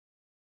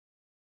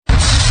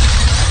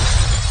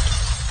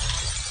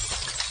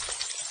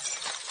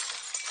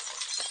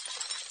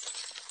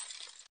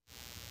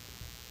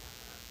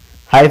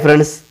Hi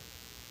friends,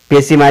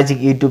 kpsc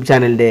magic YouTube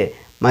ചാനലിൻ്റെ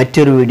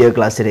മറ്റൊരു video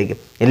ക്ലാസ്സിലേക്ക്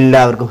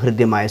എല്ലാവർക്കും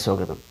ഹൃദ്യമായ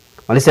സ്വാഗതം.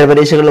 മത്സര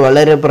പരീക്ഷകളിൽ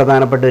വളരെ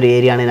പ്രധാനപ്പെട്ട ഒരു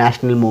ഏരിയയാണ്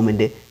നാഷണൽ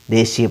മൂവ്മെൻറ്റ്,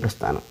 ദേശീയ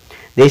പ്രസ്ഥാനം.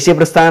 ദേശീയ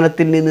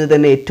പ്രസ്ഥാനത്തിൽ നിന്ന്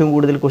തന്നെ ഏറ്റവും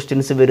കൂടുതൽ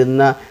ക്വസ്റ്റ്യൻസ്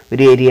വരുന്ന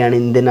ഒരു ഏരിയയാണ്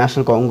ഇന്ത്യൻ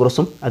നാഷണൽ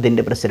കോൺഗ്രസും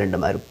അതിൻ്റെ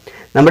പ്രസിഡന്റുമാരും.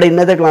 നമ്മുടെ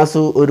ഇന്നത്തെ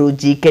ക്ലാസ് ഒരു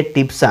GK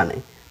ടിപ്സാണ്,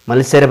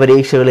 മത്സര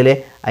പരീക്ഷകളിലെ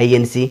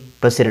INC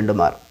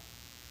പ്രസിഡന്റുമാർ.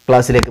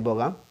 ക്ലാസ്സിലേക്ക്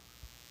പോകാം.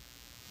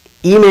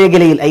 ഈ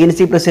മേഖലയിൽ INC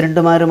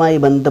പ്രസിഡന്റുമാരുമായി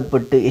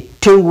ബന്ധപ്പെട്ട്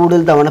ഏറ്റവും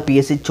കൂടുതൽ തവണ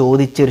PSC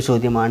ചോദിച്ചൊരു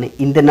ചോദ്യമാണ്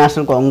ഇന്ത്യൻ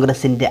നാഷണൽ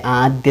കോൺഗ്രസിൻ്റെ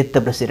ആദ്യത്തെ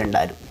പ്രസിഡന്റ്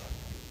ആരും.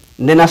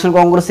 ഇന്ത്യൻ നാഷണൽ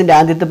കോൺഗ്രസിൻ്റെ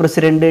ആദ്യത്തെ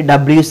president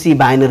WC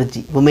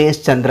Banerjee,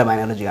 Umesh Chandra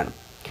ബാനർജിയാണ്.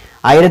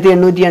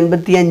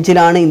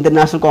 1885 Indian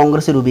national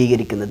Congress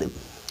രൂപീകരിക്കുന്നത്.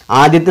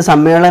 ആദ്യത്തെ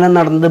സമ്മേളനം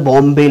നടന്നത്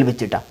ബോംബെയിൽ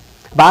വെച്ചിട്ടാണ്.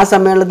 അപ്പോൾ ആ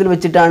സമ്മേളനത്തിൽ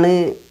വെച്ചിട്ടാണ്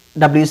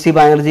WC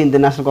ബാനർജി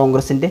ഇന്ത്യൻ നാഷണൽ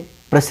കോൺഗ്രസിൻ്റെ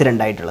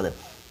പ്രസിഡന്റ് ആയിട്ടുള്ളത്.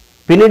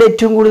 പിന്നീട്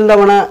ഏറ്റവും കൂടുതൽ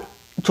തവണ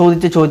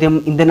ചോദിച്ച ചോദ്യം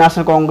ഇന്ത്യൻ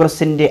നാഷണൽ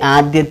കോൺഗ്രസിൻ്റെ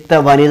ആദ്യത്തെ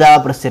വനിതാ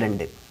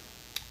പ്രസിഡന്റ്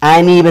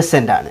ആനി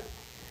ബെസന്റ് ആണ്.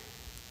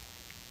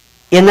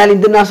 എന്നാൽ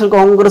ഇന്ത്യൻ നാഷണൽ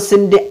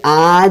കോൺഗ്രസിൻ്റെ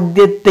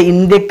ആദ്യത്തെ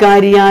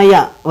ഇന്ത്യക്കാരിയായ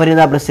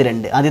വനിതാ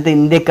പ്രസിഡന്റ്, ആദ്യത്തെ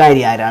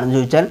ഇന്ത്യക്കാരി ആരാണെന്ന്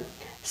ചോദിച്ചാൽ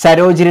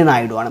സരോജിനി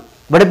നായിഡു ആണ്.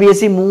 ഇവിടെ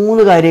PSC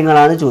 3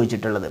 കാര്യങ്ങളാണ്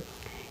ചോദിച്ചിട്ടുള്ളത്.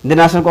 ഇന്ത്യൻ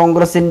നാഷണൽ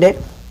കോൺഗ്രസിൻ്റെ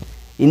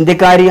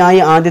ഇന്ത്യക്കാരിയായ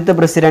ആദ്യത്തെ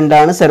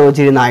പ്രസിഡന്റാണ്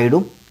സരോജിനി നായിഡു.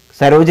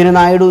 സരോജിനി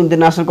നായിഡു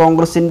ഇന്ത്യൻ നാഷണൽ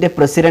കോൺഗ്രസിൻ്റെ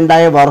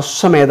പ്രസിഡന്റായ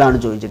വർഷം ഏതാണ്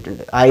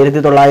ചോദിച്ചിട്ടുണ്ട്.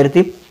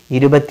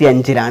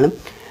 1925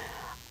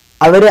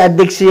 അവർ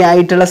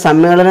അധ്യക്ഷയായിട്ടുള്ള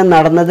സമ്മേളനം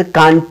നടന്നത്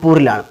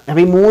കാൺപൂരിലാണ്.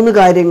 അപ്പോൾ ഈ 3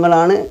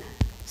 കാര്യങ്ങളാണ്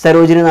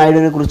സരോജിനി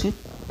നായിഡുവിനെ കുറിച്ച്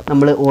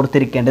നമ്മൾ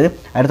ഓർത്തിരിക്കേണ്ടത്.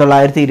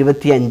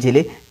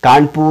 1925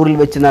 കാൺപൂരിൽ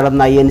വെച്ച്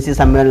നടന്ന INC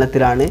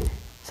സമ്മേളനത്തിലാണ്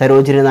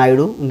സരോജിനി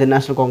നായിഡു ഇന്ത്യൻ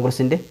നാഷണൽ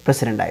കോൺഗ്രസിൻ്റെ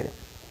പ്രസിഡന്റായത്.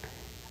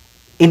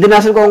 ഇന്ത്യൻ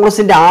നാഷണൽ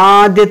കോൺഗ്രസിൻ്റെ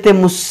ആദ്യത്തെ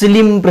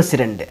മുസ്ലിം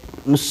പ്രസിഡന്റ്,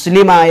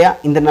 മുസ്ലിമായ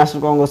ഇന്ത്യൻ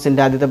നാഷണൽ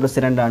കോൺഗ്രസിൻ്റെ ആദ്യത്തെ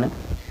പ്രസിഡന്റാണ്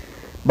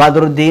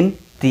ബദറുദ്ദീൻ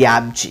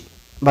തിയാബ്ജി.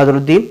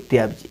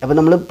 അപ്പോൾ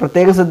നമ്മൾ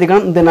പ്രത്യേകം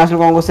ശ്രദ്ധിക്കണം. ഇന്ത്യൻ നാഷണൽ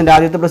കോൺഗ്രസിൻ്റെ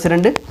ആദ്യത്തെ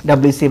പ്രസിഡന്റ്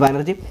WC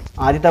ബാനർജി,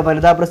 ആദ്യത്തെ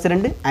വനിതാ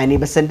പ്രസിഡന്റ് ആനി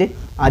ബെസന്റ്,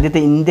 ആദ്യത്തെ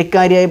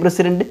ഇന്ത്യക്കാരിയായ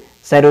പ്രസിഡന്റ്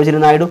സരോജിനി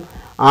നായിഡു,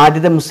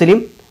 ആദ്യത്തെ മുസ്ലിം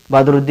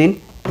Badaruddin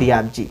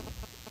Tyabji.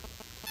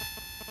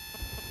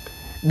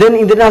 Then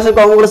Indian national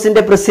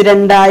കോൺഗ്രസിൻ്റെ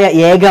പ്രസിഡന്റായ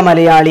ഏക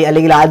മലയാളി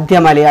അല്ലെങ്കിൽ ആദ്യ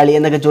മലയാളി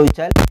എന്നൊക്കെ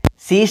ചോദിച്ചാൽ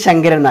C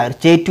ശങ്കരൻ നായർ,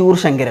 ചേറ്റൂർ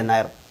ശങ്കരൻ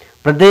നായർ.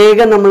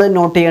 പ്രത്യേകം നമ്മൾ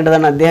നോട്ട്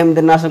ചെയ്യേണ്ടതാണ്, അദ്ദേഹം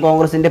ഇന്ത്യൻ നാഷണൽ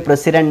കോൺഗ്രസിൻ്റെ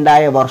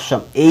പ്രസിഡന്റായ വർഷം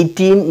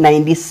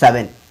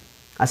 1897.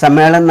 ആ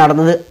സമ്മേളനം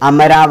നടന്നത്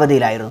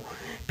അമരാവതിയിലായിരുന്നു.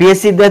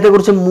 PSC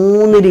ഇദ്ദേഹത്തെക്കുറിച്ച്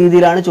 3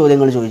 രീതിയിലാണ്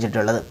ചോദ്യങ്ങൾ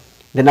ചോദിച്ചിട്ടുള്ളത്.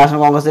 ഇന്ത്യൻ നാഷണൽ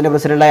കോൺഗ്രസിൻ്റെ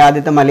പ്രസിഡന്റായ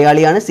ആദ്യത്തെ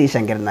മലയാളിയാണ് C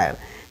ശങ്കരൻ നായർ.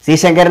 C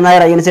ശങ്കരൻ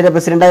നായർ INCയുടെ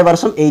പ്രസിഡന്റായ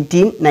വർഷം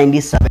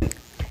 1897.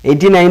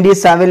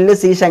 1897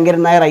 C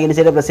ശങ്കരൻ നായർ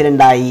INCയുടെ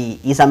പ്രസിഡന്റായി.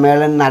 ഈ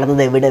സമ്മേളനം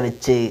നടന്നത് എവിടെ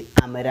വെച്ച്?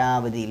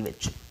 അമരാവതിയിൽ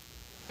വെച്ചു.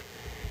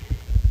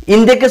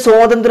 ഇന്ത്യക്ക്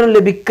സ്വാതന്ത്ര്യം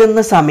ലഭിക്കുന്ന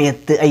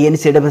സമയത്ത്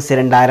INCയുടെ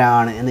പ്രസിഡന്റ്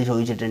ആരാണ് എന്ന്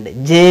ചോദിച്ചിട്ടുണ്ട്.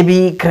 JB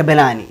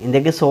കൃപലാനി.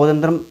 ഇന്ത്യക്ക്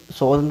സ്വാതന്ത്ര്യം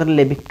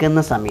ലഭിക്കുന്ന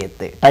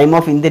സമയത്ത്, time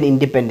of Indian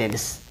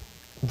independence,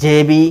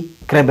 JB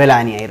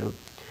Kripalani ആയിരുന്നു.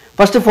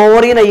 First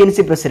foreign INC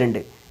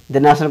president,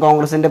 Indian national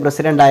കോൺഗ്രസിൻ്റെ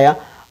പ്രസിഡന്റായ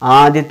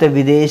ആദ്യത്തെ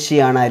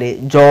വിദേശിയാണ് ആര്?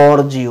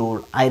 George Yule.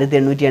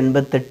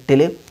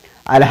 1888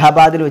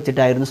 അലഹബാദിൽ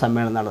വെച്ചിട്ടായിരുന്നു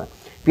സമ്മേളനം നടന്നത്.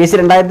 PSC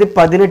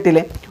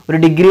 2018 ഒരു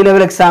ഡിഗ്രി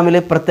ലെവൽ എക്സാമിൽ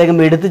പ്രത്യേകം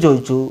എടുത്തു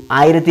ചോദിച്ചു.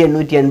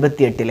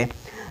 1888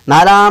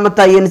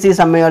 4ാമത്തെ INC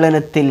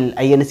സമ്മേളനത്തിൽ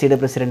INCയുടെ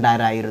പ്രസിഡന്റ്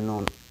ആരായിരുന്നു?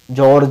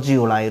 ജോർജ്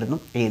യൂൾ ആയിരുന്നു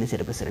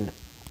INCയുടെ പ്രസിഡന്റ്.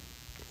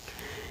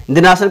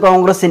 ഇന്ത്യൻ നാഷണൽ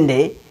കോൺഗ്രസിൻ്റെ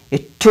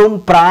ഏറ്റവും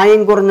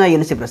പ്രായം കുറഞ്ഞ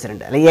INC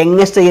പ്രസിഡന്റ് അല്ലെങ്കിൽ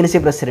യങ്ങസ്റ്റ് INC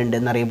പ്രസിഡന്റ്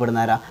എന്നറിയപ്പെടുന്ന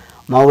ആരാ?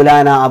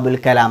 മൗലാന അബുൽ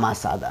കലാം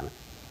ആസാദാണ്.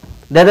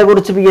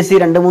 ഇതേക്കുറിച്ച് PSC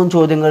 2-3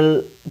 ചോദ്യങ്ങൾ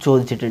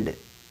ചോദിച്ചിട്ടുണ്ട്.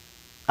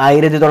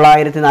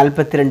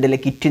 1942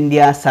 ക്വിറ്റ് ഇന്ത്യ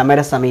സമര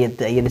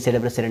സമയത്ത് INCയുടെ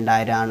പ്രസിഡന്റ്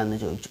ആരാണെന്ന്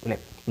ചോദിച്ചു അല്ലേ.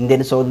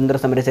 ഇന്ത്യൻ സ്വാതന്ത്ര്യ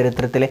സമര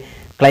ചരിത്രത്തിലെ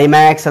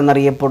ക്ലൈമാക്സ്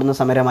എന്നറിയപ്പെടുന്ന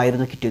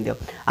സമരമായിരുന്നു ക്വിറ്റ് ഇന്ത്യ.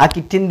 ആ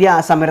ക്വിറ്റ് ഇന്ത്യ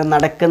സമരം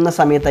നടക്കുന്ന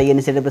സമയത്ത്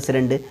INCയുടെ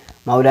പ്രസിഡന്റ്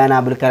മൗലാന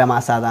അബുൽ കലാം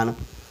ആസാദാണ്.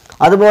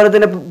 അതുപോലെ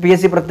തന്നെ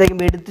PSC പ്രത്യേകം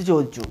എടുത്തു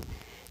ചോദിച്ചു,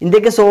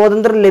 ഇന്ത്യക്ക്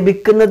സ്വാതന്ത്ര്യം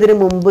ലഭിക്കുന്നതിന്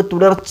മുമ്പ്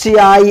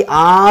തുടർച്ചയായി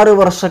 6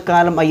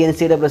 വർഷക്കാലം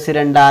INCയുടെ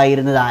പ്രസിഡന്റ്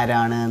ആയിരുന്നത്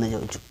ആരാണ് എന്ന്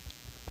ചോദിച്ചു.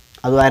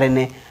 അതുപോലെ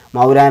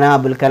മൗലാന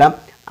അബുൽ കലാം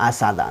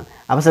ആസാദാണ്.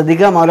 അപ്പോൾ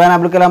ശ്രദ്ധിക്കുക, മൗലാന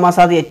അബുൽ കലാം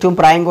ആസാദ് ഏറ്റവും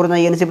പ്രായം കുറഞ്ഞ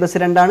INC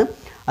പ്രസിഡന്റാണ്.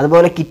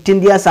 അതുപോലെ ക്വിറ്റ്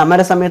ഇന്ത്യ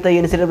സമര സമയത്ത്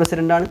INCയുടെ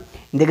പ്രസിഡന്റാണ്.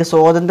 ഇന്ത്യക്ക്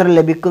സ്വാതന്ത്ര്യം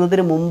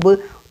ലഭിക്കുന്നതിന് മുമ്പ്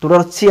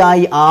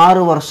തുടർച്ചയായി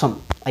 6 വർഷം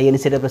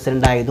INCയുടെ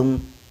പ്രസിഡന്റായതും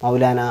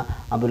മൗലാന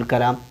അബുൽ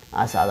കലാം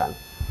ആസാദാണ്.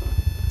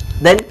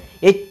 ദെൻ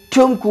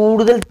ഏറ്റവും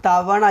കൂടുതൽ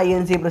തവണ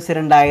INC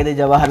പ്രസിഡന്റായത്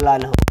ജവഹർലാൽ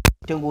നെഹ്റു.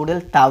 ഏറ്റവും കൂടുതൽ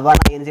തവണ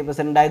INC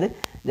പ്രസിഡന്റായത്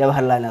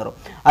ജവഹർലാൽ നെഹ്റു.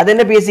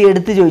 അതെന്നെ PSC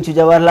എടുത്തു ചോദിച്ചു,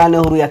 ജവഹർലാൽ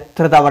നെഹ്റു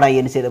എത്ര തവണ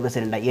INCയുടെ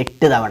പ്രസിഡന്റായി?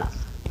 8 തവണ.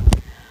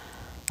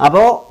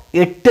 അപ്പോൾ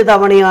 8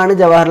 തവണയാണ്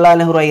ജവഹർലാൽ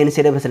നെഹ്റു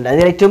INCയുടെ പ്രസിഡന്റ്.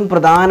 അതിൽ ഏറ്റവും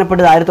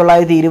പ്രധാനപ്പെട്ടത്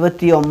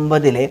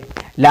 1929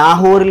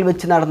 ലാഹോറിൽ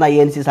വെച്ച് നടന്ന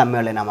INC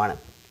സമ്മേളനമാണ്.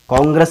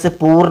 കോൺഗ്രസ്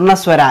പൂർണ്ണ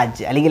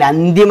സ്വരാജ് അല്ലെങ്കിൽ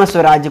അന്തിമ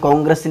സ്വരാജ്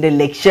കോൺഗ്രസിൻ്റെ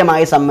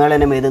ലക്ഷ്യമായ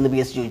സമ്മേളനം ഏതെന്ന്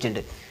PSC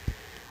ചോദിച്ചിട്ടുണ്ട്.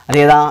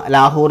 അതേതാ?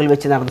 ലാഹോറിൽ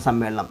വെച്ച് നടന്ന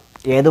സമ്മേളനം.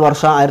 ഏത്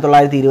വർഷം?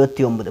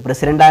 1929.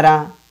 പ്രസിഡന്റ് ആരാ?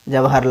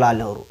 ജവഹർലാൽ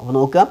നെഹ്റു. അപ്പോൾ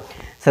നോക്കുക,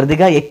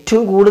 ശ്രദ്ധിക്കുക,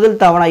 ഏറ്റവും കൂടുതൽ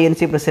തവണ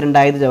INC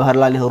പ്രസിഡന്റായത്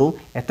ജവഹർലാൽ നെഹ്റു.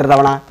 എത്ര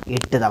തവണ?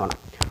 8 തവണ.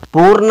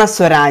 പൂർണ്ണ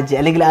സ്വരാജ്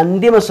അല്ലെങ്കിൽ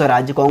അന്തിമ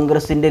സ്വരാജ്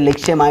കോൺഗ്രസിൻ്റെ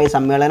ലക്ഷ്യമായ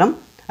സമ്മേളനം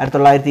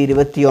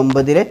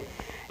 1929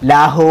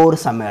 ലാഹോർ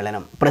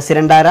സമ്മേളനം.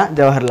 പ്രസിഡന്റ് ആരാ?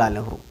 ജവഹർലാൽ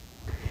നെഹ്റു.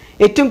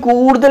 ഏറ്റവും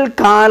കൂടുതൽ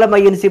കാലം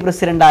INC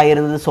പ്രസിഡന്റ്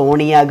ആയിരുന്നത്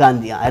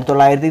സോണിയാഗാന്ധി.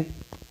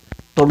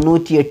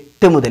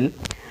 1998 മുതൽ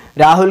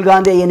രാഹുൽ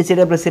ഗാന്ധി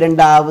INCയുടെ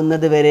പ്രസിഡന്റ്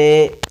ആവുന്നത് വരെ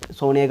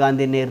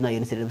സോണിയാഗാന്ധി തന്നെയായിരുന്നു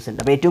INCയുടെ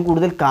പ്രസിഡന്റ്. അപ്പോൾ ഏറ്റവും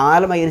കൂടുതൽ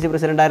കാലം INC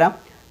പ്രസിഡന്റ് ആരാ?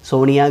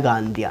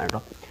 സോണിയാഗാന്ധിയാണ് കേട്ടോ.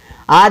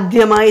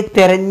 ആദ്യമായി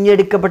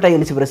തെരഞ്ഞെടുക്കപ്പെട്ട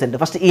INC president,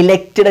 first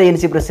elected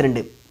INC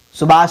president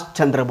Subhash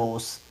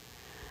Chandrabose.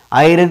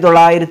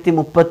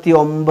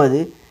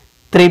 1939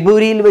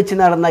 ത്രിപുരയിൽ വെച്ച്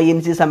നടന്ന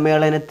INC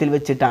സമ്മേളനത്തിൽ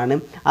വെച്ചിട്ടാണ്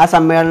ആ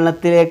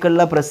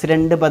സമ്മേളനത്തിലേക്കുള്ള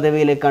പ്രസിഡന്റ്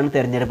പദവിയിലേക്കാണ്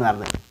തെരഞ്ഞെടുപ്പ്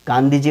നടന്നത്.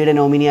 ഗാന്ധിജിയുടെ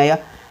നോമിനിയായ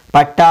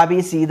പട്ടാഭി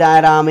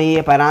സീതാരാമയെ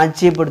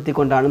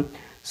പരാജയപ്പെടുത്തിക്കൊണ്ടാണ്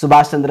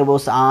സുഭാഷ്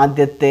ചന്ദ്രബോസ്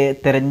ആദ്യത്തെ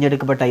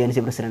തെരഞ്ഞെടുക്കപ്പെട്ട INC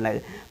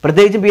പ്രസിഡന്റായത്.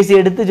 പ്രത്യേകിച്ചും PSC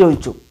എടുത്തു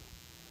ചോദിച്ചു,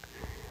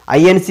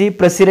 INC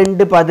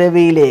പ്രസിഡന്റ്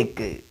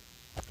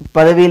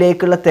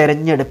പദവിയിലേക്കുള്ള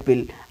തെരഞ്ഞെടുപ്പിൽ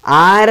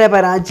ആരെ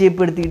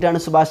പരാജയപ്പെടുത്തിയിട്ടാണ്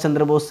സുഭാഷ്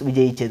ചന്ദ്രബോസ്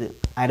വിജയിച്ചത്?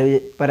 ആരെ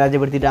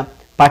പരാജയപ്പെടുത്തിയിട്ടാണ്?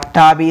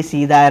 പട്ടാഭി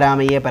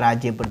സീതാരാമയെ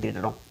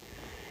പരാജയപ്പെടുത്തിയിട്ടോ.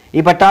 ഈ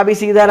പട്ടാഭി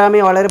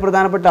സീതാരാമയ്യ വളരെ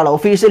പ്രധാനപ്പെട്ട ആളാണ്.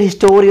 ഒഫീഷ്യൽ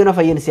ഹിസ്റ്റോറിയൻ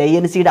ഓഫ് INC,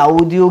 INCയുടെ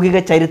ഔദ്യോഗിക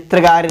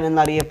ചരിത്രകാരൻ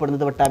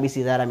എന്നറിയപ്പെടുന്നത് പട്ടാഭി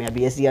സീതാരാമയ്യ.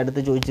 PSC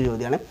അടുത്ത് ചോദിച്ച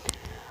ചോദ്യമാണ്.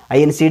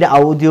 INCയുടെ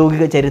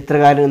ഔദ്യോഗിക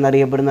ചരിത്രകാരൻ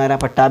എന്നറിയപ്പെടുന്ന ആരാ?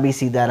 പട്ടാഭി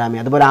സീതാരാമയ്യ.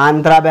 അതുപോലെ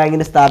ആന്ധ്ര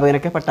ബാങ്കിൻ്റെ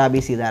സ്ഥാപകനൊക്കെ പട്ടാഭി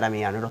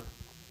സീതാരാമയ്യാണ് കേട്ടോ.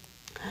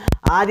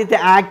 ആദ്യത്തെ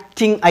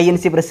acting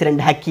INC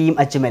president Hakeem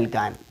Ajmal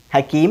Khan.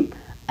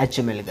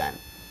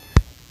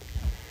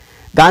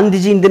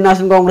 Gandhiji Indian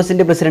national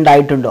കോൺഗ്രസിൻ്റെ പ്രസിഡന്റ്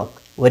ആയിട്ടുണ്ടോ?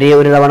 ഒരേ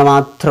ഒരു തവണ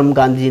മാത്രം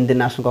ഗാന്ധിജി ഇന്ത്യൻ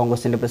നാഷണൽ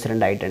കോൺഗ്രസിൻ്റെ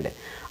പ്രസിഡന്റ് ആയിട്ടുണ്ട്.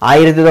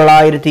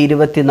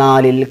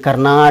 1924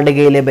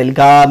 കർണാടകയിലെ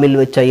ബെൽഗാമിൽ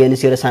വെച്ച്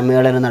INCയുടെ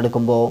സമ്മേളനം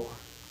നടക്കുമ്പോൾ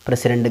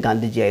പ്രസിഡന്റ്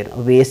ഗാന്ധിജി ആയിരുന്നു.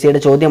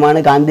 PSCയുടെ ചോദ്യമാണ്,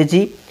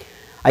 ഗാന്ധിജി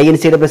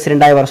INCയുടെ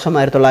പ്രസിഡന്റായ വർഷം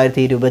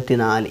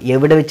 1924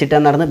 എവിടെ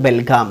വെച്ചിട്ടാണ് നടന്നത്?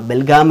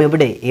 ബെൽഗാം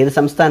എവിടെ? ഏത്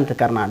സംസ്ഥാനത്ത്?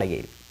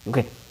 കർണാടകയിൽ.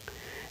 ഓക്കെ.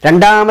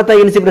 രണ്ടാമത്തെ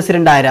INC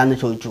പ്രസിഡന്റ് ആരാന്ന്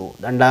ചോദിച്ചു.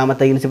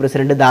 രണ്ടാമത്തെ INC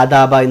പ്രസിഡന്റ്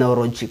ദാദാഭായ്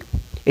നവറോജി.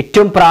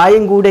 ഏറ്റവും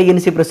പ്രായം കൂടിയ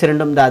INC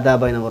പ്രസിഡന്റും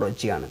ദാദാഭായ്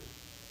നവറോജിയാണ്.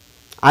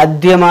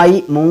 ആദ്യമായി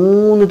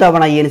 3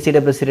 തവണ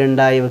INCയുടെ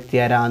പ്രസിഡന്റായ വ്യക്തി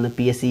ആരാന്ന്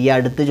PSC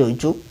അടുത്ത്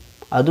ചോദിച്ചു.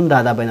 അതും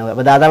ദാദാഭായ് നവറോജി.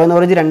 അപ്പോൾ ദാദാഭായ്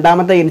നവറോജി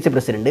രണ്ടാമത്തെ INC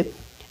പ്രസിഡന്റ്,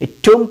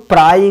 ഏറ്റവും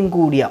പ്രായം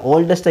കൂടിയ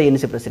ഓൾഡസ്റ്റ്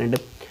INC പ്രസിഡന്റ്.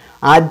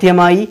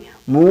 ആദ്യമായി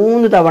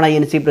 3 തവണ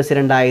INC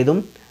പ്രസിഡന്റ് ആയതും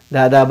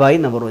ദാദാഭായ്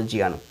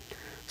നവറോജിയാണ്.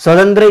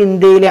 സ്വതന്ത്ര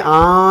ഇന്ത്യയിലെ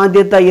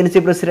ആദ്യത്തെ INC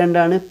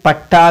പ്രസിഡന്റാണ്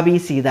പട്ടാഭി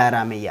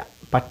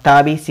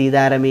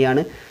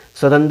സീതാരാമയ്യാണ്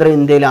സ്വതന്ത്ര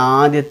ഇന്ത്യയിലെ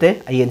ആദ്യത്തെ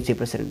INC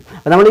പ്രസിഡന്റ്.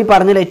 അപ്പോൾ നമ്മൾ ഈ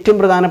പറഞ്ഞതിൽ ഏറ്റവും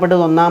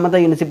പ്രധാനപ്പെട്ടത് ഒന്നാമത്തെ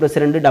INC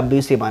പ്രസിഡന്റ്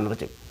WC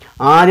ബാനർജി,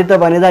 ആദ്യത്തെ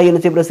വനിതാ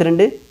INC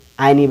പ്രസിഡന്റ്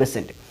ആനി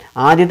ബെസന്റ്,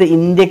 ആദ്യത്തെ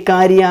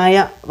ഇന്ത്യക്കാരിയായ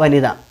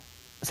വനിത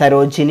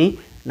സരോജിനി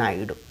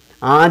നായിഡു,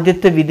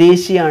 ആദ്യത്തെ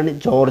വിദേശിയാണ്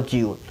ജോർജ്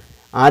യൂൺ,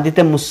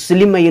 ആദ്യത്തെ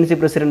മുസ്ലിം INC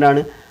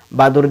പ്രസിഡന്റാണ്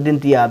ബദറുദ്ദീൻ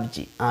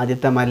തിയാബ്ജി,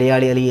 ആദ്യത്തെ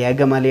മലയാളി അല്ലെങ്കിൽ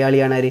ഏക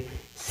മലയാളിയാണ് ആര്?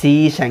 C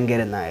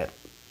ശങ്കരൻ നായർ.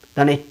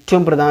 ഇതാണ്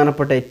ഏറ്റവും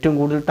പ്രധാനപ്പെട്ട, ഏറ്റവും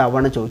കൂടുതൽ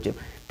തവണ ചോദിച്ചത്.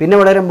 പിന്നെ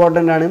വളരെ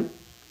ഇമ്പോർട്ടൻ്റ് ആണ്,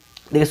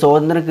 ഇതിന്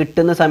സ്വാതന്ത്ര്യം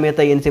കിട്ടുന്ന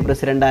സമയത്ത് INC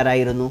പ്രസിഡന്റ്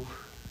ആരായിരുന്നു?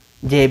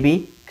 JB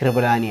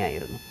കൃപലാനി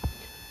ആയിരുന്നു.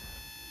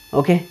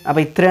 ഓക്കെ.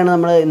 അപ്പോൾ ഇത്രയാണ്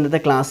നമ്മൾ ഇന്നത്തെ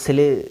ക്ലാസ്സിൽ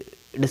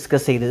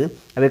ഡിസ്കസ് ചെയ്തത്.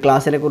 അപ്പോൾ ഈ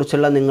ക്ലാസ്സിനെ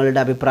കുറിച്ചുള്ള നിങ്ങളുടെ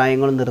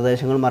അഭിപ്രായങ്ങളും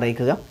നിർദ്ദേശങ്ങളും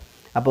അറിയിക്കുക.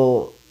 അപ്പോൾ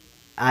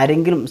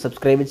ആരെങ്കിലും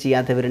സബ്സ്ക്രൈബ്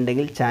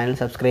ചെയ്യാത്തവരുണ്ടെങ്കിൽ ചാനൽ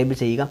സബ്സ്ക്രൈബ്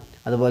ചെയ്യുക,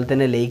 അതുപോലെ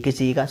തന്നെ ലൈക്ക്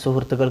ചെയ്യുക,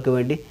 സുഹൃത്തുക്കൾക്ക്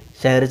വേണ്ടി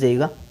ഷെയർ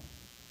ചെയ്യുക.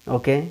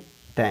 Okay,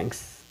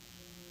 thanks.